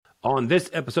On this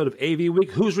episode of AV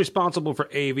Week, who's responsible for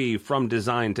AV from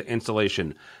design to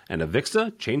installation? And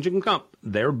Avixa changing up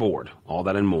their board. All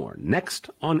that and more. Next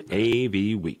on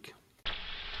AV Week.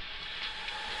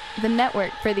 The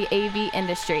network for the AV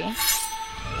industry.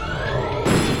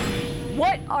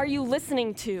 What are you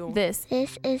listening to? This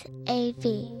is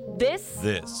AV. This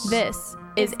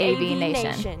is AV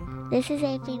Nation. This is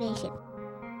AV Nation.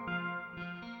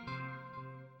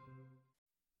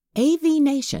 AV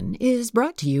Nation is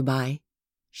brought to you by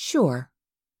Shure,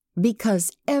 because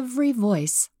every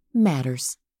voice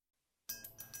matters.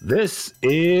 This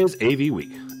is AV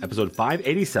Week, episode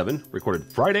 587, recorded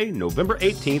Friday, November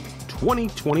 18th,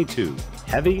 2022.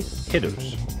 Heavy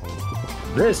Hitters.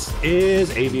 This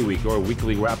is AV Week, your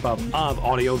weekly wrap-up of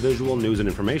audio-visual news and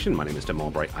information. My name is Tim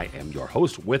Albright. I am your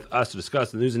host. With us to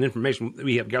discuss the news and information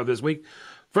we have gathered this week,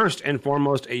 first and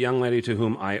foremost, a young lady to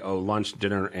whom I owe lunch,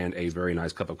 dinner, and a very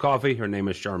nice cup of coffee. Her name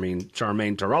is Charmaine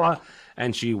Torella,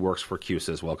 and she works for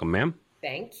QSYS. Welcome, ma'am.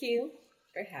 Thank you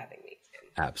for having me.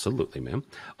 Absolutely, ma'am.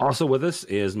 Also with us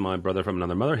is my brother from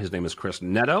another mother. His name is Chris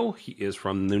Netto. He is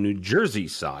from the New Jersey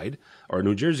side, or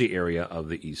New Jersey area of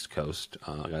the East Coast.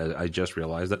 I just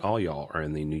realized that all y'all are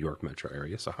in the New York metro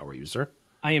area. So how are you, sir?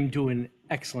 I am doing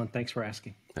excellent. Thanks for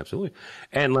asking. Absolutely.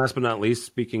 And last but not least,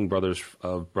 speaking brothers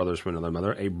from another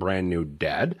mother, a brand new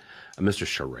dad, Mr.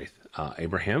 Sharaith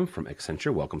Abraham from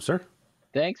Accenture. Welcome, sir.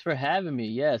 Thanks for having me.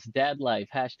 Yes, dad life,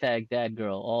 hashtag dad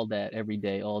girl, all that, every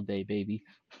day, all day, baby.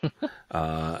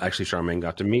 Actually, Charmaine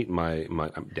got to meet my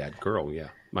dad girl,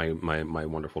 my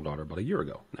wonderful daughter about a year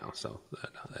ago now. So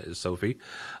that is Sophie.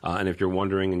 And if you're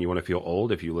wondering and you want to feel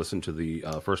old, if you listen to the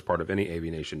first part of any AV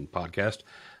Nation podcast,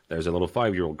 there's a little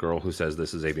 5-year-old girl who says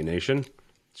this is AV Nation.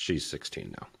 She's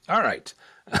 16 now. All right.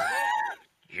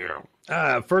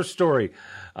 First story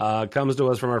comes to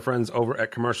us from our friends over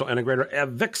at Commercial Integrator.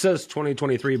 Avixa's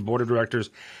 2023 Board of Directors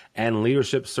and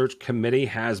Leadership Search Committee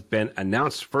has been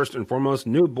announced. First and foremost,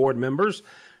 new board members.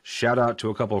 Shout out to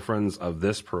a couple of friends of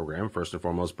this program. First and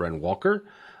foremost, Bren Walker,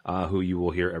 who you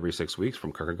will hear every 6 weeks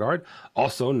from Kierkegaard.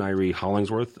 Also, Nairi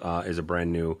Hollingsworth is a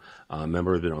brand new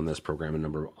member, has been on this program a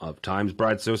number of times.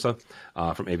 Brad Sosa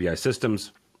from ABI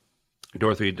Systems.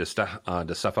 Dorothy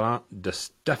DeStefano,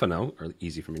 or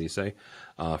easy for me to say,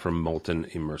 from Molten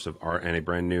Immersive Art, and a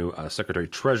brand new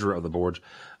Secretary-Treasurer of the Board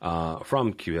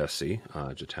from QSC,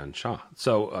 Jatan Shah.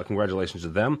 So congratulations to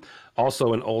them.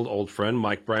 Also, an old friend,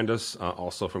 Mike Brandis,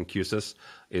 also from QSYS,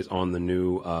 is on the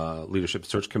new Leadership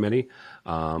Search Committee.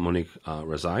 Monique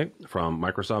Razai from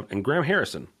Microsoft, and Graham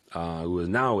Harrison, who is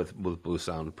now with Blue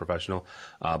Sound Professional,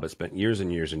 but spent years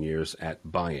and years and years at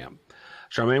BIAM.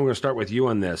 Charmaine, we're going to start with you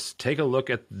on this. Take a look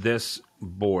at this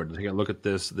board. Take a look at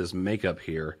this makeup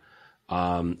here.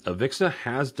 Avixa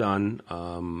has done,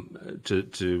 according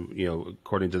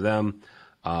to them,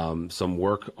 some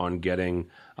work on getting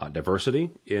diversity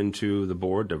into the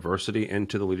board, diversity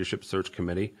into the Leadership Search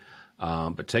Committee.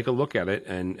 But take a look at it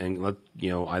and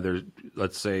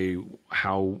let's say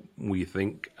how we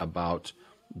think about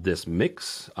this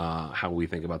mix, how we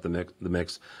think about the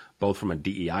mix, both from a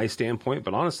DEI standpoint,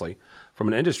 but honestly, from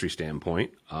an industry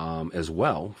standpoint as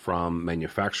well, from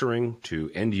manufacturing to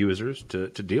end users to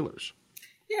dealers.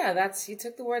 Yeah, you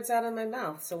took the words out of my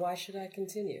mouth, so why should I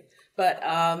continue? But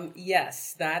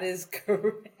yes, that is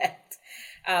correct.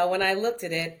 When I looked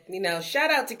at it,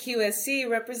 shout out to QSC,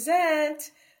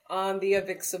 represent on the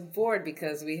Avixa board,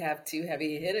 because we have two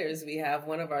heavy hitters. We have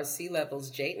one of our C-levels,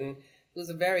 Jayton, who's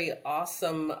a very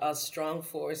awesome, strong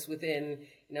force within,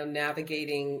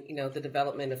 navigating, the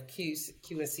development of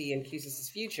QSC and QSYS's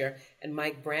future, and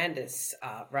Mike Brandis,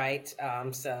 right?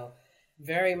 So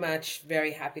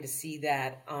very happy to see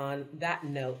that on that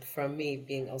note from me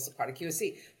being also part of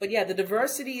QSC. But yeah, the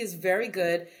diversity is very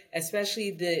good,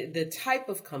 especially the type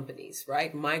of companies,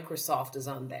 right? Microsoft is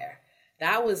on there.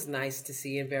 That was nice to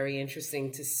see and very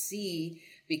interesting to see,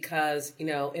 because, in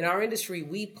our industry,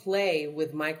 we play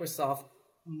with Microsoft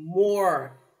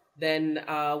more than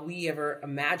we ever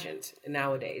imagined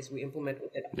nowadays. We implement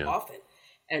with it often.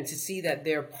 And to see that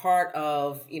they're part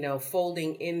of,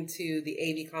 folding into the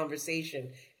AV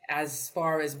conversation as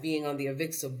far as being on the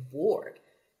Avixa board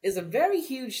is a very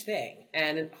huge thing.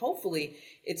 And hopefully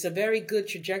it's a very good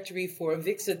trajectory for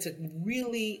Avixa to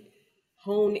really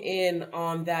hone in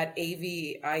on that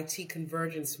AV IT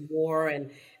convergence more. And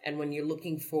when you're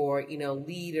looking for,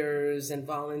 leaders and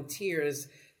volunteers,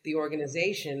 the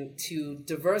organization to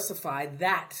diversify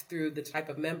that through the type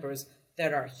of members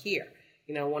that are here.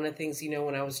 One of the things,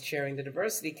 when I was chairing the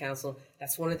Diversity Council,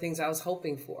 that's one of the things I was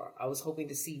hoping for. I was hoping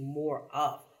to see more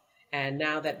of. And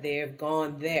now that they have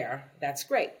gone there, that's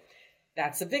great.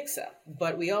 That's Avixa.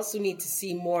 But we also need to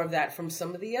see more of that from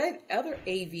some of the other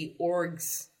AV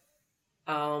orgs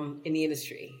in the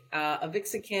industry.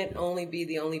 Avixa can't only be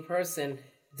the only person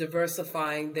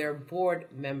diversifying their board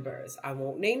members. I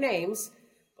won't name names,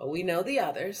 but we know the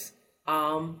others.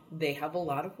 They have a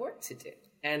lot of work to do.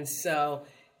 And so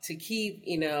to keep,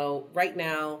 right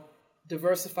now,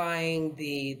 diversifying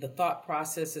the thought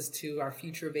process as to our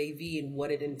future of AV and what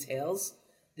it entails,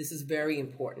 this is very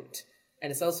important. And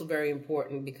it's also very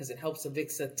important because it helps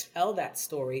Avixa tell that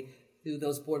story through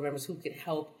those board members who could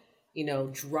help,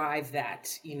 drive that,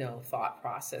 thought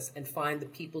process and find the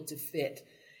people to fit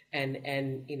and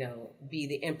be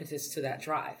the impetus to that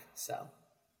drive. So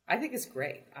I think it's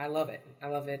great. I love it.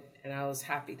 And I was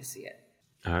happy to see it.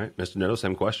 All right, Mr. Netto,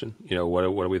 same question. What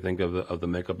do we think of the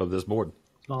makeup of this board?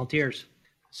 Volunteers.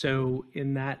 So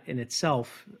in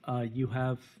itself, you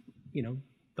have,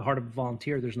 the heart of a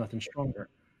volunteer. There's nothing stronger,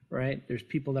 right? There's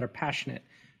people that are passionate,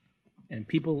 and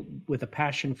people with a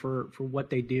passion for what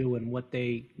they do and what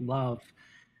they love.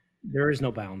 There is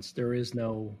no bounds. There is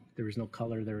no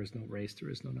color. There is no race. There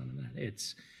is none of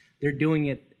that. They're doing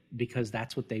it because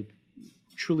that's what they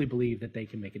truly believe, that they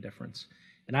can make a difference.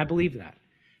 And I believe that.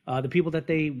 The people that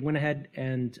they went ahead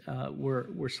and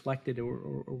were selected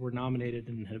or were nominated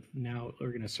and have now are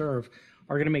going to serve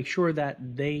are going to make sure that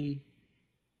they,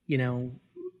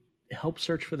 help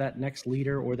search for that next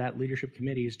leader, or that leadership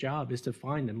committee's job is to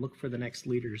find and look for the next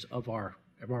leaders of our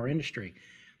industry.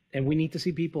 And we need to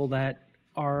see people that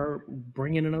are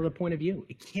bringing another point of view.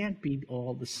 It can't be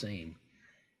all the same.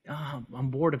 I'm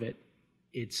bored of it.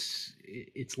 It's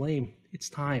lame. It's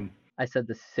time. I said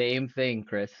the same thing,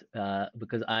 Chris,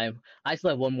 because I still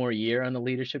have one more year on the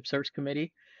leadership search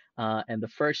committee. And the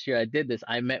first year I did this,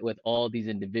 I met with all these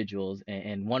individuals,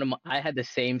 and I had the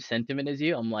same sentiment as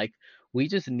you. I'm like, we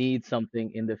just need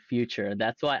something in the future. And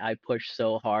that's why I push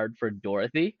so hard for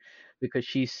Dorothy, because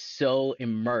she's so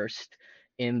immersed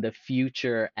in the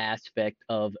future aspect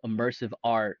of immersive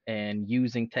art and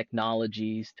using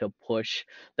technologies to push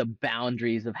the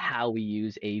boundaries of how we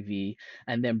use AV.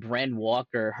 And then Bren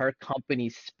Walker, her company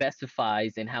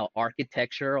specifies in how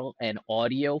architectural and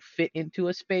audio fit into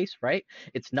a space, right?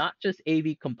 It's not just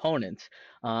AV components.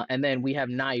 And then we have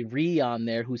Nairi on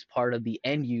there, who's part of the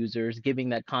end users, giving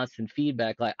that constant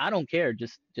feedback. Like, I don't care,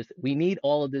 just we need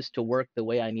all of this to work the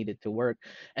way I need it to work.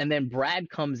 And then Brad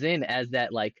comes in as that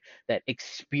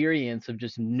experience of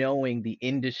just knowing the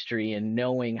industry and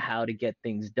knowing how to get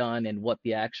things done and what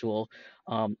the actual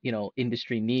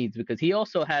industry needs, because he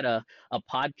also had a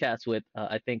podcast with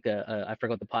I forgot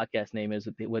what the podcast name is,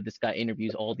 where this guy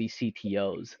interviews all these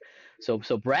CTOs.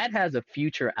 So Brad has a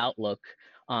future outlook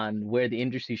on where the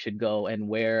industry should go and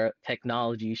where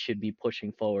technology should be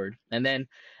pushing forward. And then,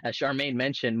 as Charmaine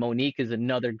mentioned, Monique is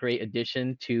another great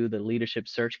addition to the leadership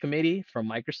search committee from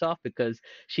Microsoft, because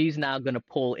she's now going to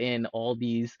pull in all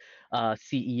these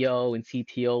CEO and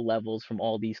CTO levels from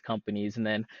all these companies. And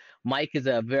then Mike is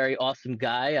a very awesome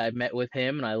guy. I met with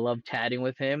him and I love chatting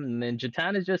with him. And then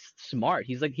Jatan is just smart.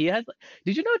 Did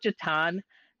you know Jatan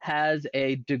has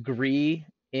a degree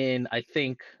in, I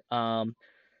think,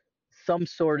 some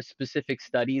sort of specific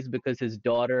studies, because his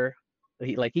daughter,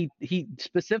 he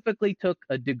specifically took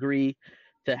a degree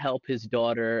to help his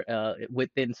daughter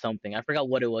within something. I forgot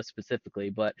what it was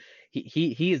specifically, but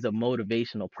he is a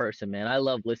motivational person, man. I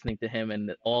love listening to him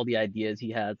and all the ideas he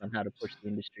has on how to push the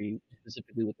industry,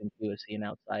 specifically within QSC and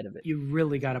outside of it. You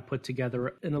really got to put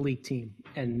together an elite team,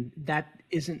 and that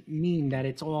isn't mean that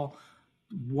it's all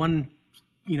one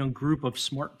group of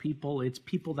smart people. It's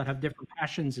people that have different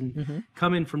passions and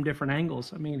come in from different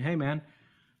angles. I mean, hey man,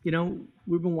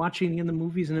 we've been watching in the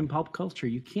movies and in pop culture.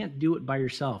 You can't do it by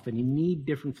yourself, and you need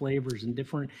different flavors and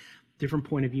different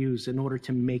point of views in order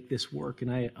to make this work.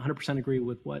 And I 100% agree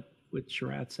with what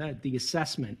Sharad said. The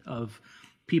assessment of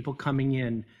people coming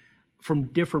in from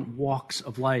different walks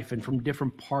of life and from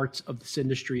different parts of this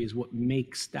industry is what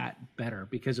makes that better.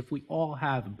 Because if we all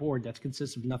have a board that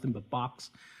consists of nothing but box,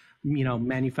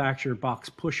 manufacturer box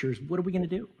pushers, what are we going to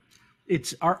do?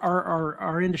 It's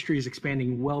our industry is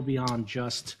expanding well beyond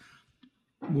just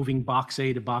moving box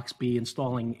A to box B,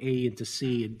 installing A into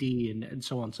C and D and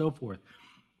so on and so forth.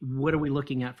 What are we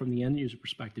looking at from the end user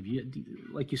perspective?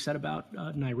 Like you said about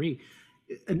Nairi,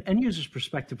 an end user's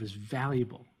perspective is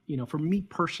valuable. For me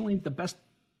personally, the best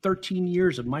 13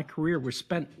 years of my career were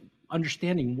spent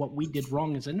understanding what we did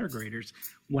wrong as integrators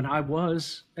when I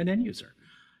was an end user.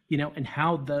 And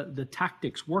how the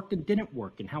tactics worked and didn't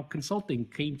work, and how consulting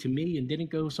came to me and didn't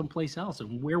go someplace else,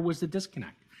 and where was the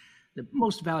disconnect. The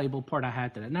most valuable part I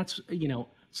had to that, and that's,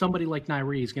 somebody like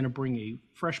Nairi is going to bring a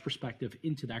fresh perspective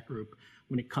into that group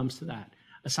when it comes to that.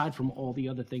 aside from all the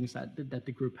other things that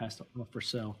the group has to offer.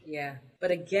 So yeah,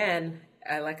 but again,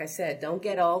 like I said, don't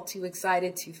get all too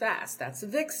excited too fast. That's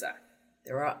AVIXA.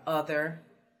 There are other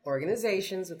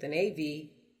organizations within AV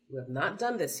who have not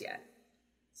done this yet.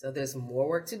 So there's more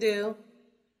work to do.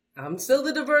 I'm still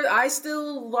I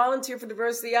still volunteer for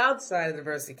diversity outside of the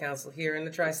Diversity Council here in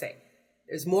the Tri-State.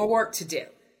 There's more work to do.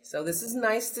 So this is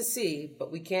nice to see,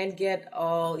 but we can't get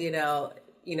all,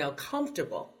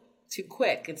 comfortable too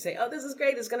quick and say, oh, this is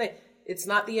great. It's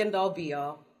not the end all be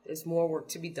all. There's more work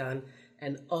to be done,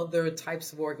 and other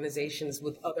types of organizations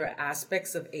with other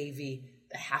aspects of AV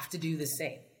that have to do the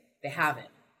same. They haven't.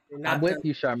 I'm with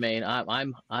you, Charmaine.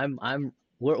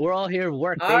 We're all here to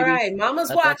work, baby. All right, Mama's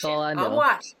watching. That's all I know. I'm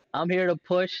watching. I'm here to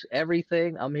push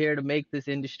everything. I'm here to make this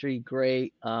industry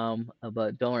great.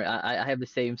 But don't worry, I have the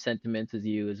same sentiments as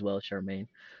you as well, Charmaine.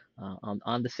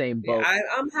 On the same boat. Yeah,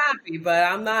 I'm happy, but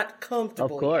I'm not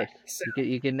comfortable. Of course, yet, so.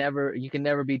 you can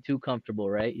never be too comfortable,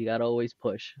 right? You got to always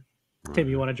push. Tim,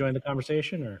 you want to join the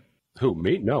conversation, or who?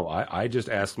 Me? No, I just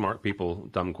ask smart people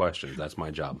dumb questions. That's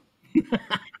my job.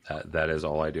 That is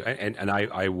all I do, and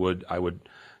I would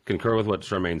concur with what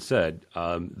Charmaine said.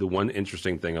 The one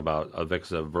interesting thing about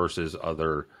AVIXA versus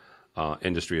other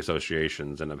industry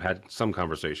associations, and I've had some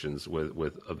conversations with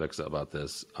AVIXA about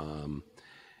this,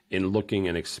 in looking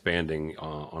and expanding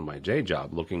on my day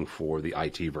job, looking for the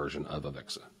IT version of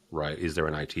AVIXA, right? Is there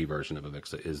an IT version of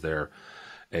AVIXA? Is there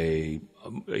a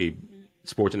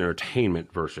sports and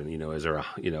entertainment version? Is there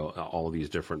all of these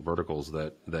different verticals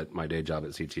that my day job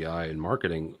at CTI and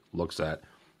marketing looks at?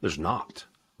 There's not.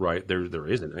 Right, there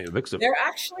isn't. I mean, AVIXA, there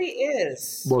actually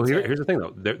is. Well, here's the thing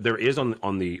though. There is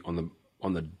on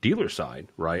the dealer side,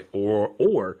 right,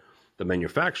 or the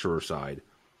manufacturer side.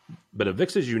 But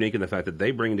AVIXA is unique in the fact that they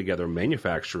bring together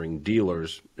manufacturing,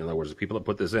 dealers, in other words, the people that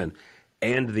put this in,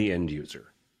 and the end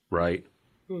user, right?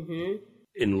 Mm-hmm.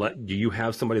 Do you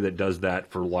have somebody that does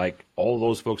that for like all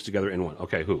those folks together in one?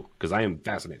 Okay, who? Because I am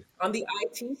fascinated. On the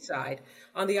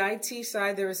IT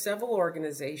side, there are several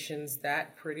organizations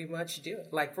that pretty much do it.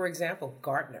 Like, for example,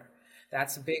 Gartner.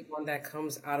 That's a big one that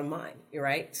comes out of mind,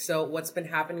 right? So what's been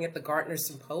happening at the Gartner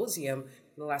Symposium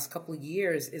in the last couple of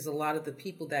years is a lot of the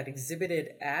people that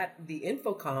exhibited at the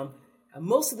Infocom,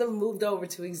 most of them moved over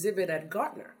to exhibit at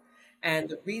Gartner. And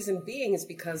the reason being is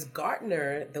because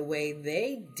Gartner, the way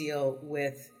they deal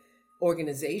with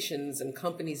organizations and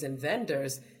companies and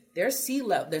vendors, their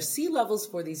C-levels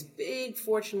for these big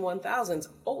Fortune 1000s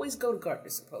always go to Gartner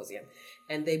Symposium.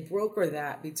 And they broker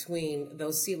that between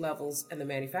those C-levels and the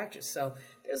manufacturers. So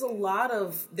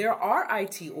there are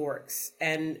IT orgs.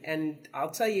 And I'll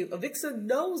tell you, AVIXA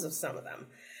knows of some of them.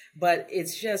 But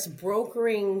it's just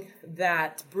brokering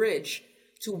that bridge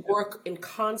to work in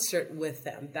concert with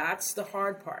them. That's the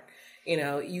hard part.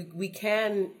 We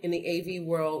can, in the AV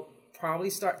world, probably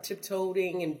start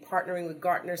tiptoeing and partnering with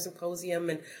Gartner Symposium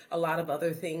and a lot of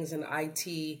other things in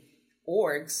IT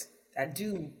orgs that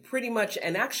do pretty much,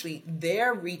 and actually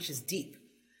their reach is deep.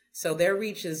 So their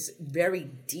reach is very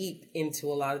deep into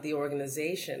a lot of the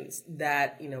organizations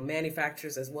that,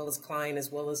 manufacturers as well as client,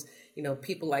 as well as,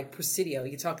 people like Presidio.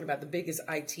 You're talking about the biggest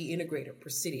IT integrator,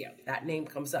 Presidio. That name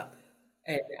comes up.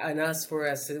 And for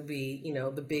us to be,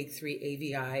 the big three,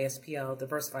 AVI, SPL,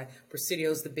 Diversify.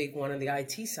 Presidio is the big one on the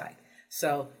IT side.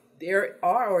 So there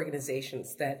are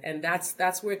organizations and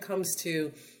that's where it comes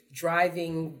to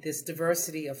driving this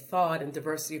diversity of thought and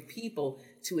diversity of people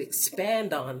to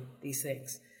expand on these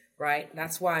things, right?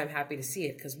 That's why I'm happy to see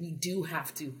it, because we do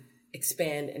have to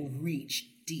expand and reach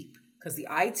deep, because the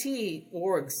IT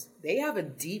orgs, they have a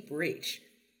deep reach.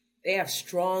 They have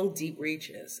strong, deep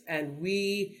reaches, and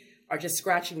we are just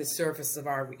scratching the surface of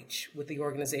our reach with the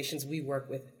organizations we work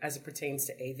with as it pertains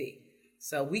to AV.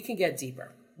 So we can get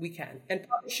deeper. We can. And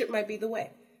partnership might be the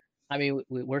way. I mean,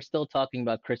 we're still talking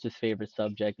about Chris's favorite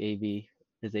subject, AV,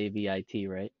 is AVIT,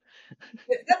 right?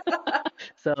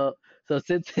 So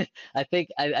since I think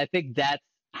that's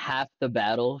half the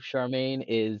battle, Charmaine,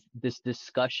 is this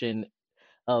discussion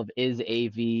of is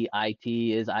AV IT,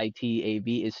 is IT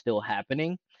AV is still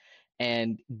happening,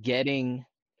 and getting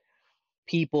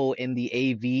people in the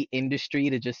AV industry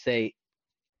to just say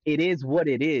it is what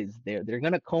it is. They're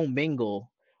gonna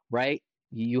commingle, right?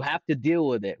 You have to deal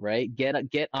with it, right? Get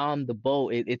on the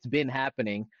boat. It's been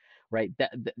happening, right?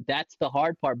 That's the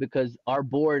hard part, because our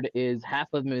board is half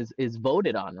of them is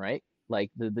voted on, right?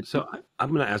 Like So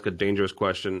I'm going to ask a dangerous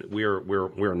question.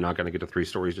 We're not going to get to 3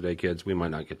 stories today, kids. We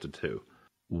might not get to 2.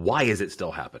 Why is it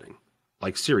still happening?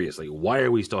 Like, seriously, why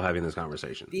are we still having this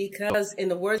conversation? Because in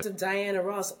the words of Diana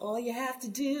Ross, all you have to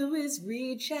do is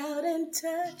reach out and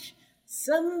touch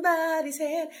somebody's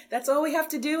hand. That's all we have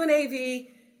to do in AV.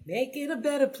 make it a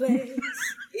better place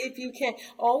if you can.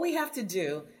 All we have to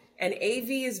do, and AV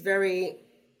is very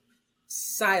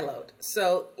siloed.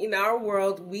 So in our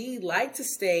world, we like to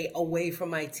stay away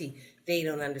from IT. They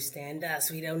don't understand us.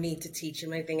 We don't need to teach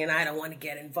them anything, and I don't want to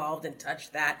get involved and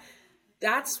touch that.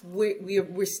 That's where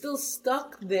we're still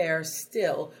stuck there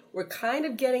still. We're kind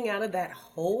of getting out of that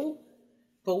hole,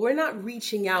 but we're not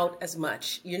reaching out as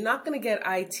much. You're not going to get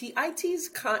IT. IT's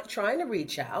trying to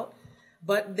reach out,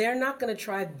 but they're not going to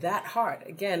try that hard.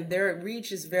 Again, their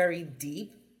reach is very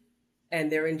deep,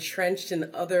 and they're entrenched in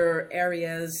other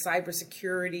areas,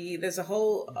 cybersecurity. There's a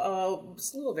whole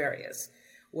slew of areas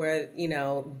where,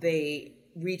 they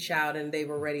reach out and they've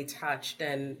already touched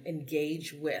and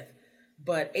engage with.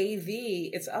 But AV,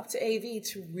 it's up to AV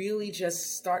to really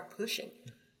just start pushing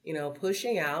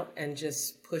out and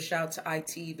just push out to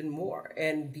IT even more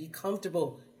and be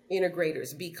comfortable.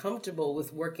 Integrators, be comfortable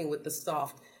with working with the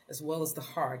soft as well as the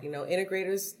hard.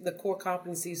 Integrators, the core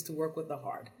competency is to work with the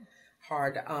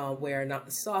hardware, not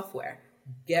the software.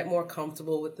 Get more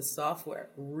comfortable with the software.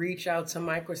 Reach out to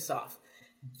Microsoft.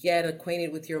 Get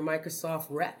acquainted with your Microsoft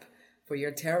rep for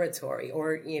your territory,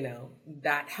 or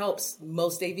that helps.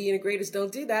 Most AV integrators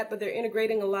don't do that, but they're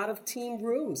integrating a lot of team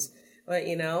rooms. But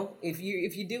if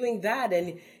you're doing that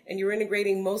and you're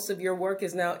integrating, most of your work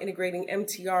is now integrating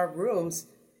MTR rooms,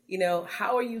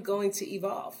 how are you going to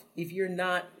evolve if you're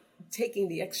not taking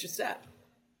the extra step?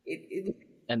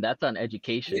 And that's on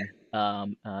education,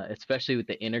 especially with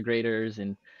the integrators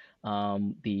and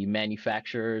the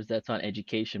manufacturers. That's on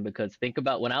education, because think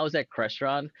about when I was at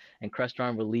Crestron and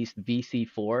Crestron released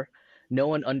VC4, no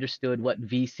one understood what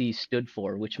VC stood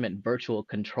for, which meant virtual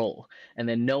control. And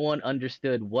then no one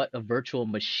understood what a virtual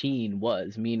machine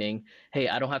was, meaning, hey,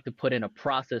 I don't have to put in a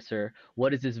processor.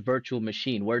 What is this virtual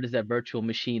machine? Where does that virtual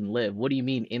machine live? What do you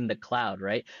mean in the cloud,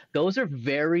 right? Those are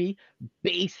very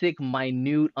basic,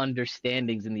 minute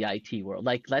understandings in the IT world.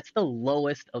 Like, that's the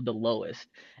lowest of the lowest.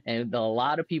 And a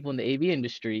lot of people in the AV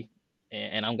industry,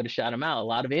 and I'm going to shout them out, a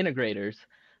lot of integrators,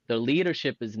 the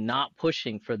leadership is not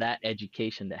pushing for that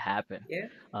education to happen,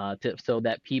 so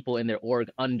that people in their org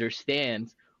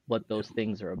understands what those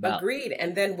things are about. Agreed.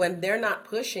 And then when they're not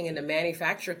pushing and the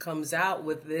manufacturer comes out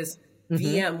with this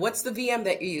VM, what's the VM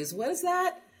that you use? What is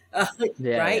that? Right?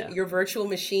 Yeah. Your virtual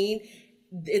machine.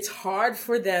 It's hard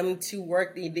for them to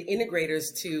work, the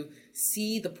integrators, to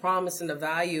see the promise and the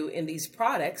value in these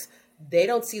products. They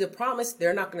don't see the promise.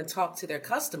 They're not going to talk to their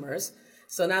customers.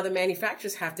 So now the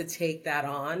manufacturers have to take that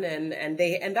on, and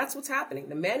that's what's happening.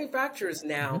 The manufacturers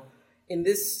now in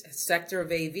this sector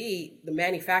of AV, the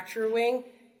manufacturer wing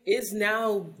is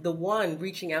now the one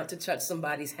reaching out to touch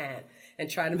somebody's hand and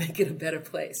trying to make it a better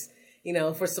place,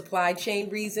 for supply chain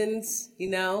reasons,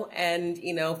 and,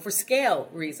 for scale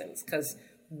reasons, because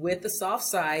with the soft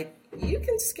side, you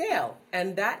can scale.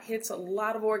 And that hits a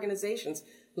lot of organizations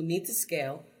who need to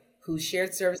scale, whose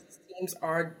shared services teams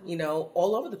are,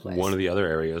 all over the place. One of the other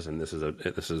areas, and this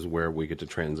is where we get to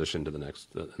transition to the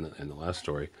next and the last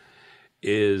story,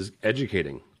 is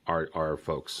educating our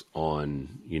folks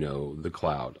on, the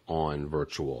cloud, on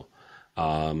virtual.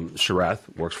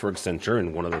 Sharath works for Accenture,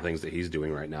 and one of the things that he's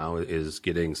doing right now is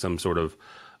getting some sort of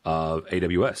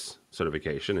AWS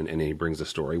certification, and he brings a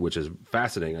story which is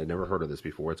fascinating. I'd never heard of this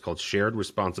before. It's called Shared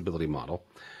Responsibility Model.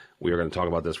 We are going to talk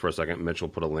about this for a second. Mitch will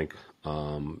put a link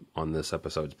on this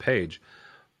episode's page.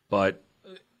 But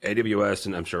AWS,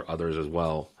 and I'm sure others as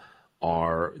well,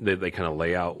 they kind of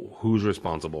lay out who's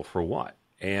responsible for what.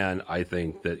 And I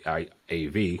think that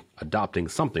AV adopting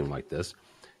something like this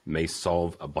may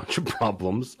solve a bunch of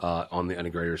problems on the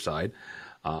integrator side,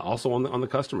 also on the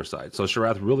customer side. So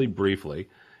Sharath, really briefly,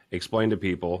 explain to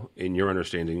people, in your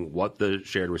understanding, what the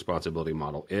shared responsibility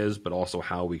model is, but also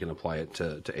how we can apply it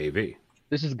to AV.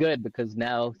 This is good, because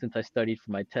now, since I studied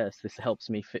for my test, this helps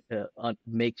me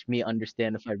makes me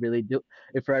understand if I really do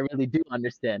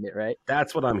understand it, right?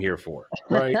 That's what I'm here for,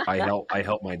 right? I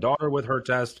help my daughter with her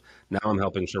test. Now I'm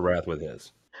helping Sharath with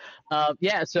his.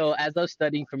 So as I was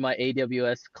studying for my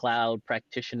AWS Cloud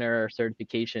Practitioner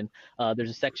certification,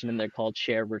 there's a section in there called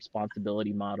Shared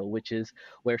Responsibility Model, which is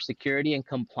where security and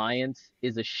compliance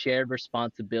is a shared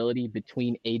responsibility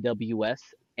between AWS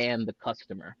and the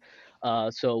customer.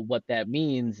 So what that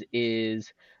means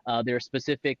is there are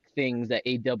specific things that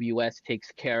AWS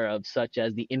takes care of, such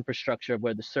as the infrastructure of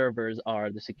where the servers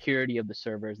are, the security of the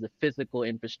servers, the physical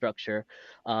infrastructure,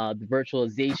 the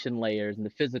virtualization layers, and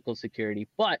the physical security.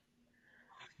 But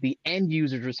the end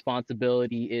user's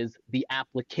responsibility is the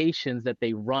applications that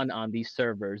they run on these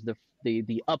servers, the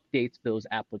the updates to those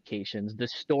applications, the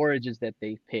storages that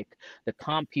they pick, the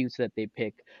computes that they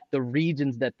pick, the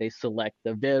regions that they select,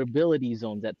 the availability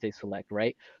zones that they select,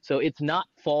 right? So it's not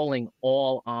falling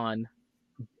all on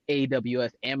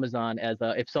AWS, Amazon as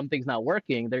if something's not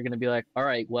working, they're going to be like, all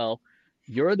right, well,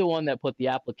 you're the one that put the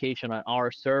application on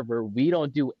our server. We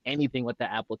don't do anything with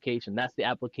the application. That's the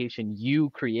application you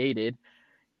created.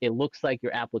 It looks like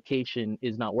your application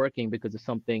is not working because of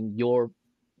something your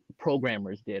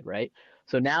programmers did, right?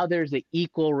 So now there's an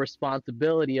equal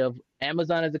responsibility of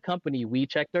Amazon as a company. We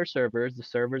checked our servers. The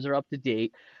servers are up to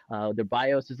date. Their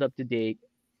BIOS is up to date.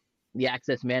 The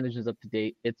access management is up to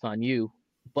date. It's on you.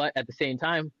 But at the same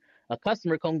time, a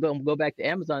customer can go back to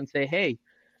Amazon and say, hey,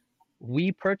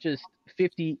 we purchased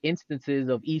 50 instances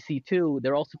of EC2.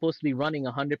 They're all supposed to be running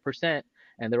 100%,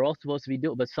 and they're all supposed to be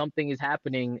doing, but something is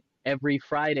happening every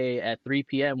Friday at 3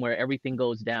 p.m. where everything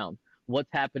goes down.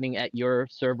 What's happening at your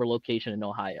server location in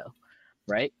Ohio,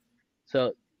 right?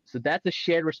 So that's a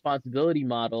shared responsibility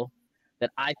model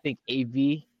that I think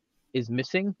AV is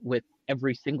missing with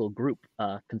every single group,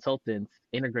 consultants,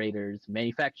 integrators,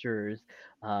 manufacturers,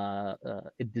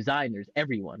 designers,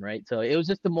 everyone, right? So it was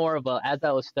just more of a, as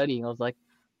I was studying, I was like,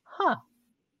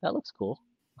 that looks cool.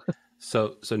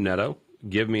 So Neto,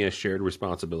 give me a shared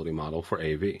responsibility model for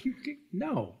AV.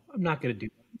 No, I'm not going to do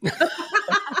that.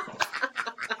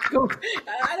 Go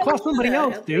call somebody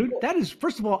else, dude. That is,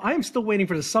 first of all, I am still waiting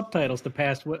for the subtitles to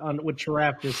pass on what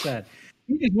Sharaf just said.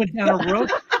 You just went down a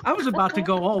road. I was about to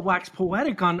go all wax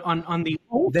poetic on the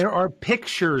old. There are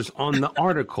pictures on the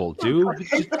article, dude.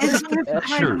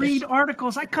 I read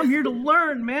articles. I come here to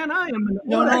learn, man. I am.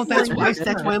 No. That's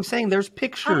why I'm saying there's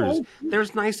pictures.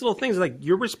 There's nice little things like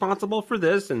you're responsible for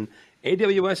this, and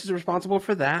AWS is responsible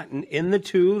for that, and in the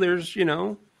two, there's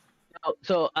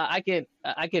So I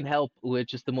can help with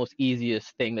just the most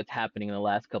easiest thing that's happening in the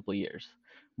last couple of years.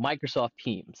 Microsoft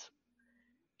Teams.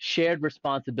 Shared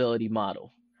responsibility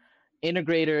model.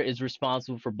 Integrator is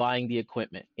responsible for buying the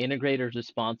equipment. Integrator is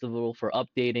responsible for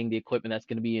updating the equipment that's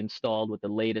going to be installed with the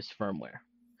latest firmware.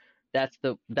 That's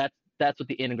what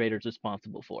the integrator is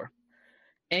responsible for.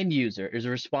 End user is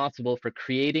responsible for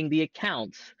creating the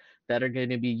accounts that are going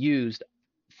to be used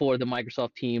for the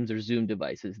Microsoft Teams or Zoom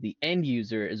devices. The end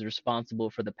user is responsible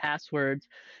for the passwords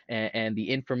and the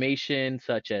information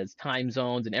such as time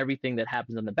zones and everything that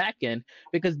happens on the back end,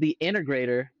 because the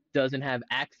integrator doesn't have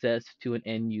access to an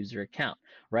end user account,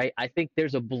 right? I think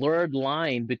there's a blurred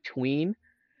line between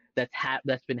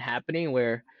that's been happening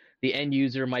where the end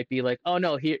user might be like, oh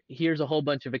no, here's a whole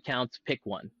bunch of accounts, pick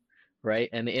one, right?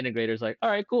 And the integrator's like, all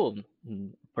right, cool.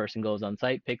 And person goes on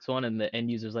site, picks one, and the end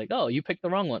user's like, oh, you picked the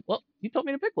wrong one. Well, you told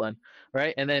me to pick one,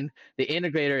 right? And then the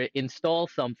integrator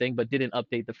installs something but didn't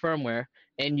update the firmware.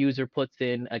 End user puts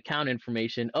in account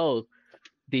information. Oh,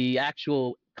 the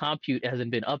actual compute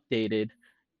hasn't been updated.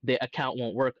 The account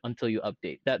won't work until you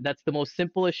update. That's the most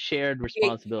simplest shared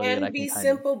responsibility. It can be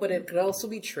simple, but it could also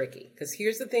be tricky. Because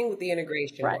here's the thing with the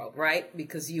integration world, right?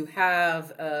 Because you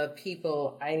have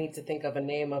people, I need to think of a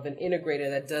name of an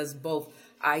integrator that does both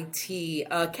IT,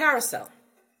 Carousel.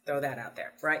 Throw that out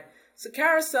there, right? So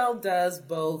Carousel does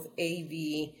both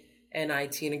AV and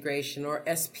IT integration, or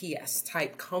SPS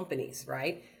type companies,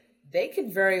 right? They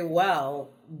could very well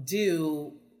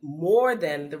do more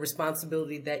than the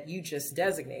responsibility that you just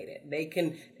designated. They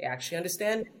actually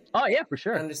understand. Oh yeah, for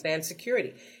sure. Understand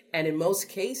security. And in most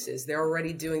cases, they're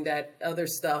already doing that other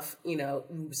stuff,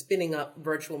 spinning up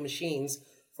virtual machines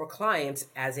for clients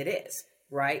as it is,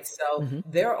 right? So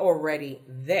they're already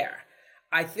there.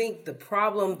 I think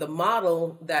the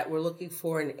model that we're looking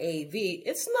for in AV,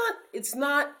 it's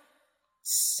not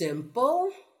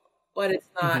simple, but it's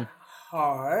not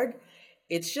hard.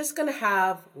 It's just going to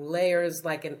have layers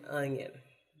like an onion,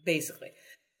 basically.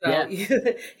 So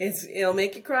it'll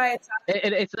make you cry.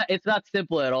 It's not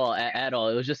simple at all.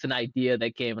 It was just an idea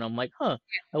that came, and I'm like, I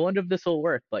wonder if this will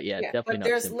work. But definitely but not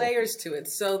there's simple. layers to it.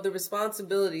 So the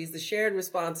responsibilities, the shared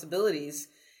responsibilities,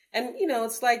 and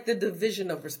it's like the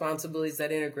division of responsibilities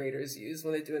that integrators use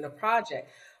when they're doing a project.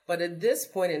 But at this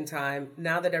point in time,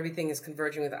 now that everything is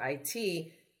converging with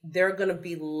IT, there are going to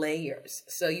be layers.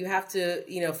 So you have to,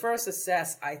 first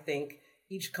assess, I think,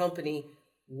 each company,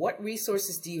 what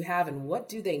resources do you have and what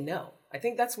do they know? I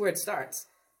think that's where it starts.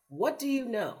 What do you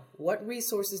know? What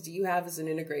resources do you have as an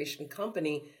integration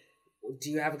company?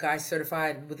 Do you have a guy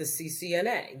certified with a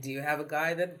CCNA? Do you have a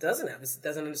guy that doesn't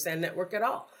understand network at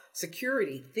all?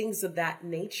 Security, things of that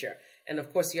nature. And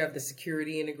of course, you have the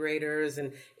security integrators,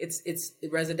 and it's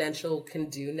residential can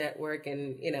do network,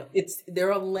 and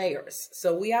there are layers.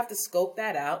 So we have to scope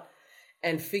that out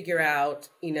and figure out,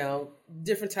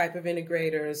 different type of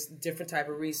integrators, different type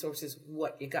of resources,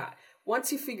 what you got.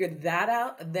 Once you figure that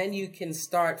out, then you can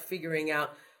start figuring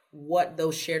out what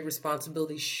those shared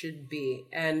responsibilities should be.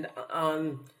 And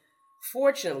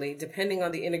fortunately, depending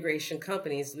on the integration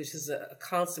companies, which is a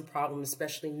constant problem,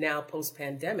 especially now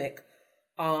post-pandemic,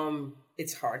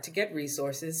 it's hard to get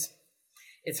resources.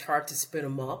 It's hard to spin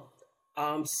them up.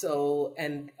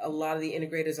 And a lot of the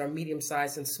integrators are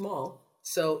medium-sized and small.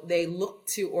 So they look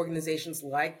to organizations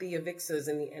like the AVIXAs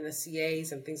and the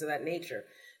NSCAs and things of that nature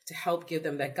to help give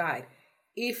them that guide.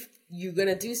 If you're going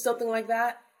to do something like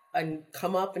that and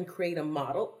come up and create a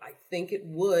model, I think it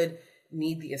would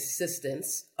need the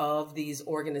assistance of these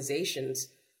organizations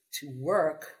to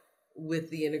work with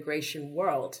the integration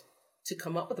world to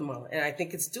come up with a model. And I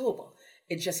think it's doable.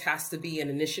 It just has to be an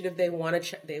initiative they want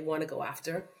to go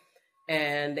after,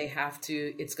 and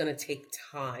it's going to take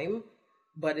time,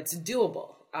 but it's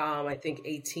doable. I think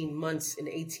 18 months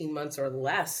or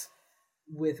less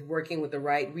with working with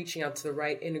reaching out to the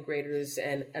right integrators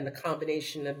and a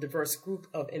combination of diverse group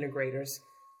of integrators,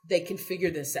 they can figure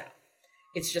this out.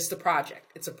 It's just a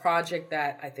project. It's a project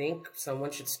that I think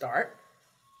someone should start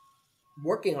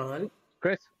working on.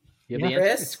 Chris, you have the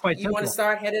Chris, answer? It's quite you simple. want to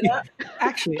start headed up?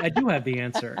 Actually, I do have the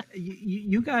answer.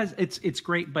 You guys, it's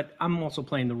great, but I'm also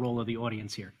playing the role of the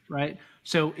audience here, right?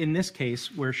 So in this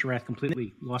case, where Sharath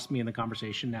completely lost me in the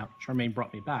conversation, now Charmaine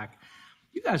brought me back.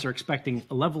 You guys are expecting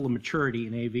a level of maturity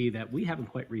in AV that we haven't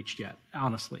quite reached yet,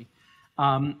 honestly.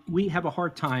 We have a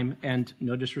hard time, and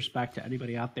no disrespect to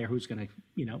anybody out there who's going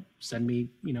to, send me,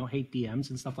 hate DMs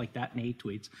and stuff like that and hate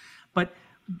tweets, but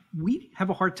we have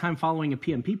a hard time following a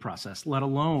PMP process, let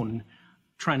alone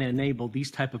trying to enable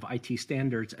these type of IT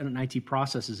standards and IT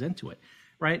processes into it,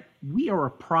 right? We are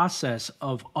a process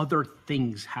of other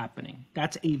things happening.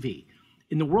 That's AV.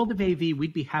 In the world of AV,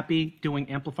 we'd be happy doing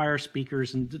amplifiers,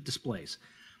 speakers, and displays.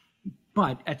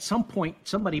 But at some point,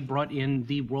 somebody brought in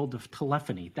the world of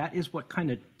telephony. That is what kind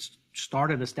of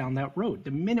started us down that road.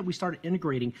 The minute we started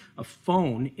integrating a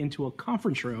phone into a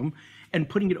conference room and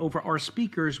putting it over our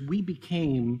speakers, we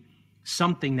became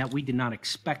something that we did not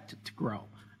expect to grow.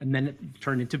 And then it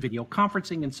turned into video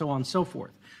conferencing and so on and so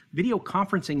forth. Video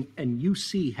conferencing and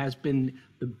UC has been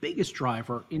the biggest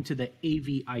driver into the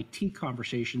AV IT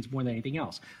conversations more than anything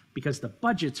else, because the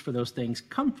budgets for those things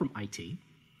come from IT.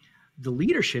 The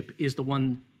leadership is the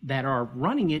one that are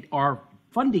running it, are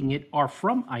funding it, are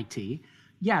from IT.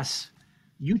 Yes,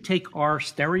 you take our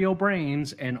stereo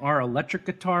brains and our electric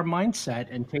guitar mindset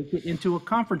and take it into a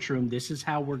conference room. This is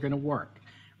how we're going to work,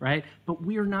 right? But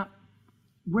we've not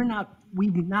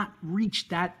reached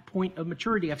that point of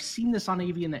maturity. I've seen this on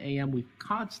AV and the AM. We've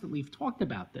talked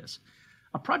about this.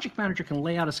 A project manager can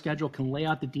lay out a schedule, can lay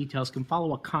out the details, can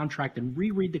follow a contract and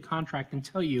reread the contract and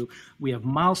tell you we have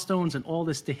milestones and all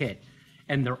this to hit.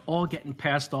 And they're all getting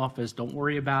passed off as don't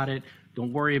worry about it,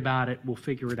 we'll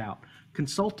figure it out.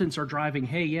 Consultants are driving,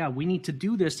 hey, yeah, we need to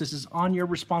do this. This is on your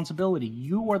responsibility.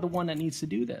 You are the one that needs to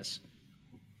do this.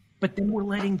 But then we're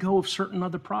letting go of certain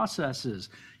other processes.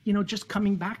 Just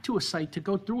coming back to a site to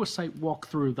go through a site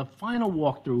walkthrough, the final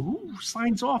walkthrough, who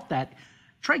signs off that?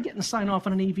 Try getting a sign off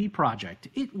on an AV project.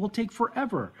 It will take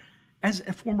forever. As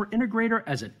a former integrator,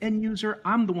 as an end user,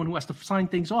 I'm the one who has to sign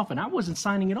things off. And I wasn't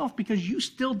signing it off because you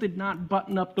still did not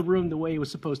button up the room the way it was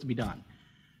supposed to be done,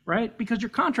 right? Because your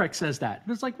contract says that.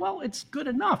 It's like, well, it's good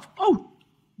enough. Oh,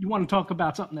 you want to talk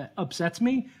about something that upsets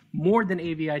me? More than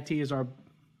AVIT is our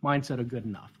mindset of good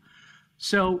enough.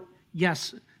 So,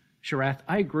 yes, Sharath,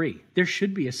 I agree. There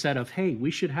should be a set of, hey, we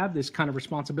should have this kind of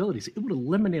responsibilities. It would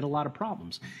eliminate a lot of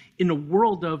problems. In a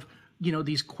world of,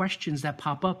 these questions that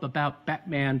pop up about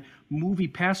Batman movie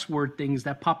password things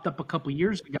that popped up a couple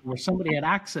years ago where somebody had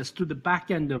access to the back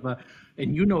end of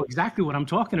and you know exactly what I'm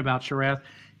talking about, Sharath.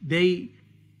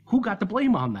 Who got the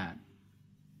blame on that?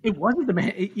 It wasn't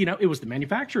it was the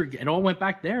manufacturer. It all went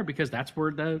back there because that's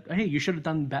where hey, you should have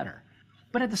done better.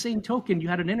 But at the same token, you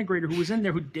had an integrator who was in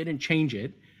there who didn't change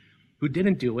it, who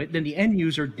didn't do it. Then the end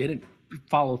user didn't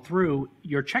follow through.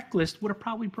 Your checklist would have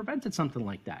probably prevented something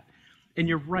like that. And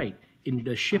you're right. In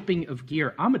the shipping of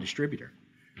gear, I'm a distributor,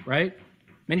 right?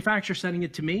 Manufacturer sending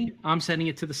it to me, I'm sending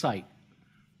it to the site.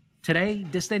 Today,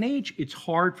 this day and age, it's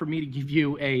hard for me to give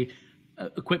you a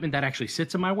equipment that actually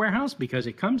sits in my warehouse because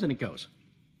it comes and it goes.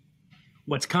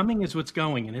 What's coming is what's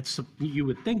going, and you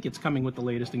would think it's coming with the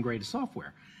latest and greatest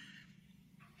software.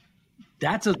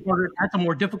 That's a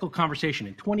more difficult conversation.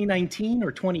 In 2019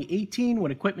 or 2018,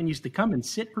 when equipment used to come and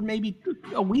sit for maybe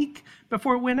a week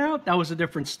before it went out, that was a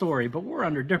different story. But we're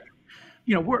under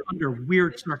we're under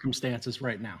weird circumstances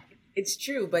right now. It's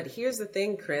true, but here's the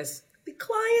thing, Chris. The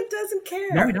client doesn't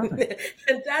care. No, he doesn't.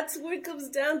 And that's what it comes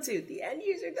down to. The end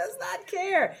user does not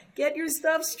care. Get your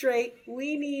stuff straight.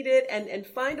 We need it, and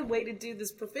find a way to do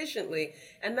this proficiently.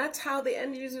 And that's how the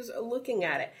end users are looking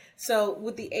at it. So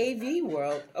with the AV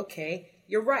world, okay,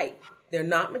 you're right. They're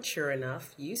not mature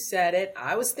enough. You said it.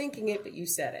 I was thinking it, but you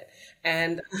said it.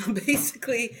 And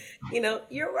basically,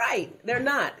 you're right. They're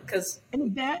not, because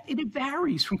it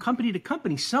varies from company to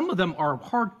company. Some of them are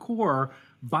hardcore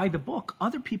by the book.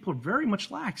 Other people are very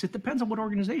much lax. It depends on what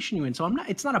organization you're in. So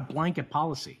it's not a blanket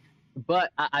policy.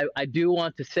 But I do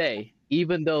want to say,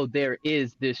 even though there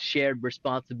is this shared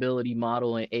responsibility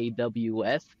model in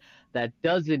AWS, that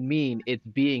doesn't mean it's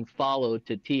being followed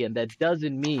to T, and that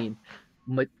doesn't mean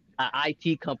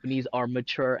IT companies are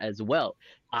mature as well.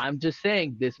 I'm just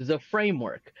saying this is a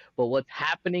framework, but what's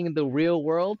happening in the real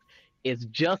world is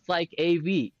just like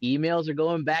AV. Emails are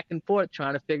going back and forth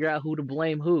trying to figure out who to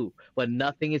blame who, but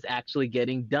nothing is actually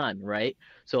getting done, right?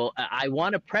 So I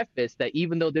want to preface that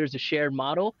even though there's a shared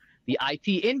model, the IT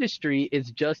industry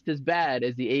is just as bad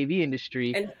as the AV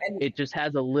industry. And it just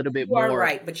has a little bit more. You are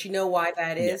right, but you know why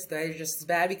that is? Yeah. They're just as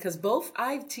bad because both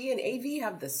IT and AV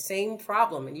have the same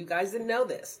problem, and you guys didn't know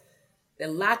this. The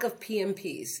lack of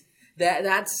PMPs.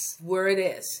 That's where it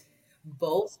is.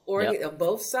 Both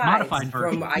sides. Modified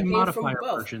from I came from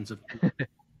both. Versions of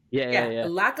Yeah. The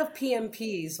lack of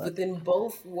PMPs within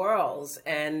both worlds,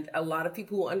 and a lot of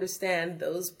people who understand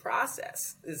those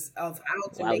processes of how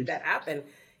to make that happen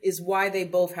is why they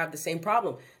both have the same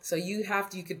problem. So you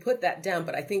could put that down,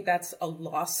 but I think that's a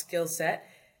lost skill set,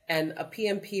 and a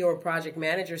PMP or project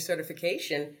manager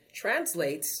certification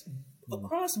translates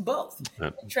across both.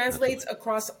 Translates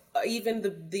across even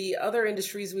the other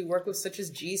industries we work with, such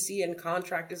as GC and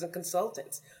contractors and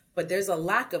consultants. But there's a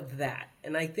lack of that.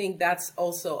 And I think that's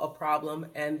also a problem,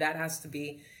 and that has to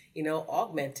be,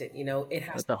 augmented. It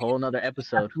has That's a whole nother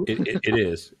episode. It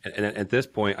is. And at this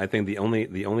point, I think the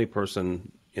only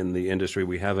person in the industry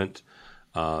we haven't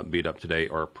beat up today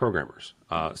are programmers.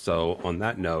 So on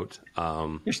that note,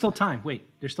 there's still time.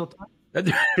 There's still time.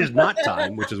 There's not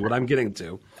time, which is what I'm getting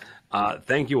to.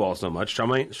 Thank you all so much.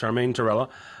 Charmaine Torella,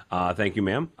 thank you,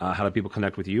 ma'am. How do people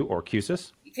connect with you or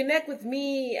QSIS? You connect with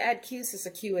me at QSIS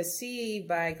or QSC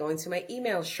by going to my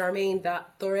email,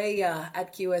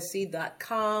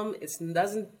 charmaine.torella@qsc.com. It's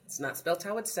not spelled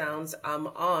how it sounds. I'm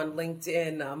on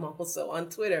LinkedIn. I'm also on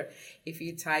Twitter. If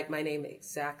you type my name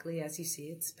exactly as you see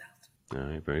it spelled. All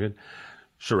right, very good.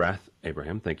 Sharath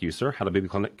Abraham, thank you, sir. How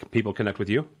do people connect with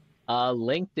you?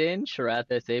 LinkedIn, Sharath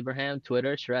S. Abraham,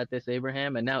 Twitter, Sharath S.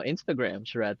 Abraham, and now Instagram,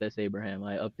 Sharath S. Abraham.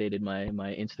 I updated my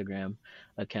Instagram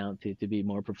account to be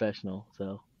more professional.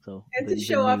 So and to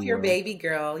show off your baby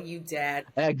girl, you dad.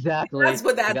 Exactly. That's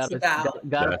what that's about.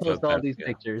 Gotta post all these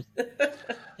pictures.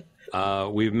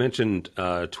 We've mentioned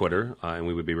Twitter, and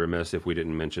we would be remiss if we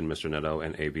didn't mention Mr. Neto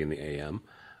and AV in the AM.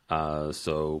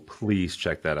 So please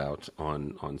check that out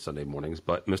on Sunday mornings.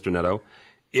 But Mr. Neto,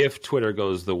 if Twitter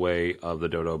goes the way of the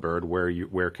dodo bird,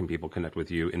 where can people connect with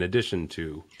you in addition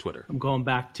to Twitter? I'm going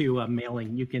back to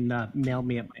mailing. You can mail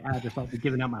me at my address. I'll be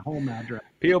giving out my home address.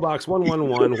 P.O. Box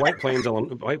 111, White Plains,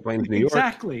 New York.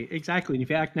 Exactly. And if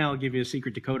you act now, I'll give you a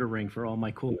secret decoder ring for all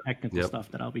my cool technical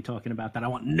stuff that I'll be talking about that I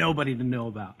want nobody to know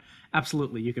about.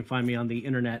 Absolutely. You can find me on the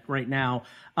internet right now.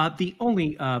 The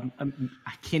only, I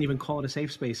can't even call it a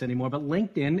safe space anymore, but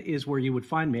LinkedIn is where you would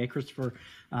find me. Christopher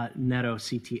Neto,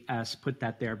 CTS. Put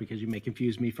that there because you may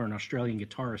confuse me for an Australian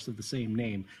guitarist of the same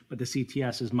name, but the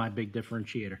CTS is my big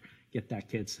differentiator. Get that,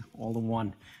 kids, all in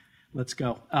one. Let's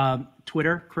go.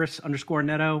 Twitter,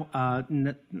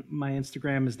 Chris_Neto. My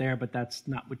Instagram is there, but that's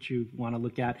not what you want to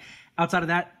look at. Outside of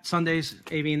that, Sundays,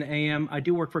 AV in the AM. I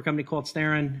do work for a company called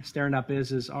Starin.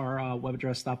 Starin.biz is our web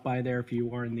address. Stop by there if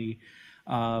you are in the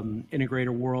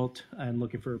integrator world and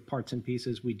looking for parts and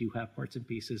pieces. We do have parts and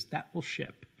pieces that will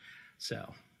ship.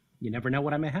 So you never know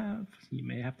what I may have. You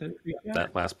may have to.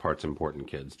 That last part's important,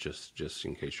 kids. Just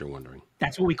in case you're wondering.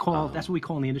 That's what we call. That's what we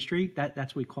call in the industry. That's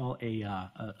what we call a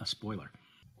spoiler.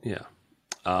 Yeah.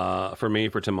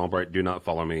 For Tim Albright, do not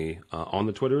follow me on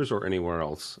the Twitters or anywhere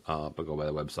else, but go by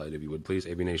the website if you would please,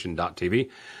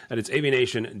 avnation.tv. That is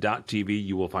avnation.tv.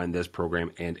 You will find this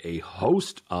program and a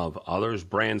host of others.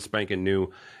 Brand spanking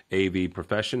new AV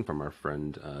Profession from our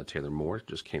friend Taylor Moore,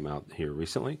 just came out here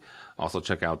recently. Also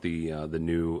check out the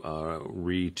new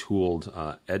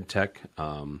retooled EdTech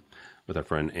with our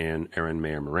friend Aaron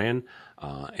Mayer Moran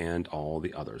and all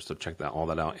the others. So check all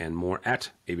that out and more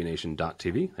at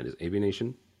avnation.tv. That is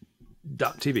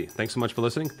avnation.tv. Thanks so much for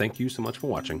listening. Thank you so much for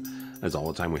watching. That's all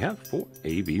the time we have for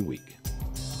AV Week.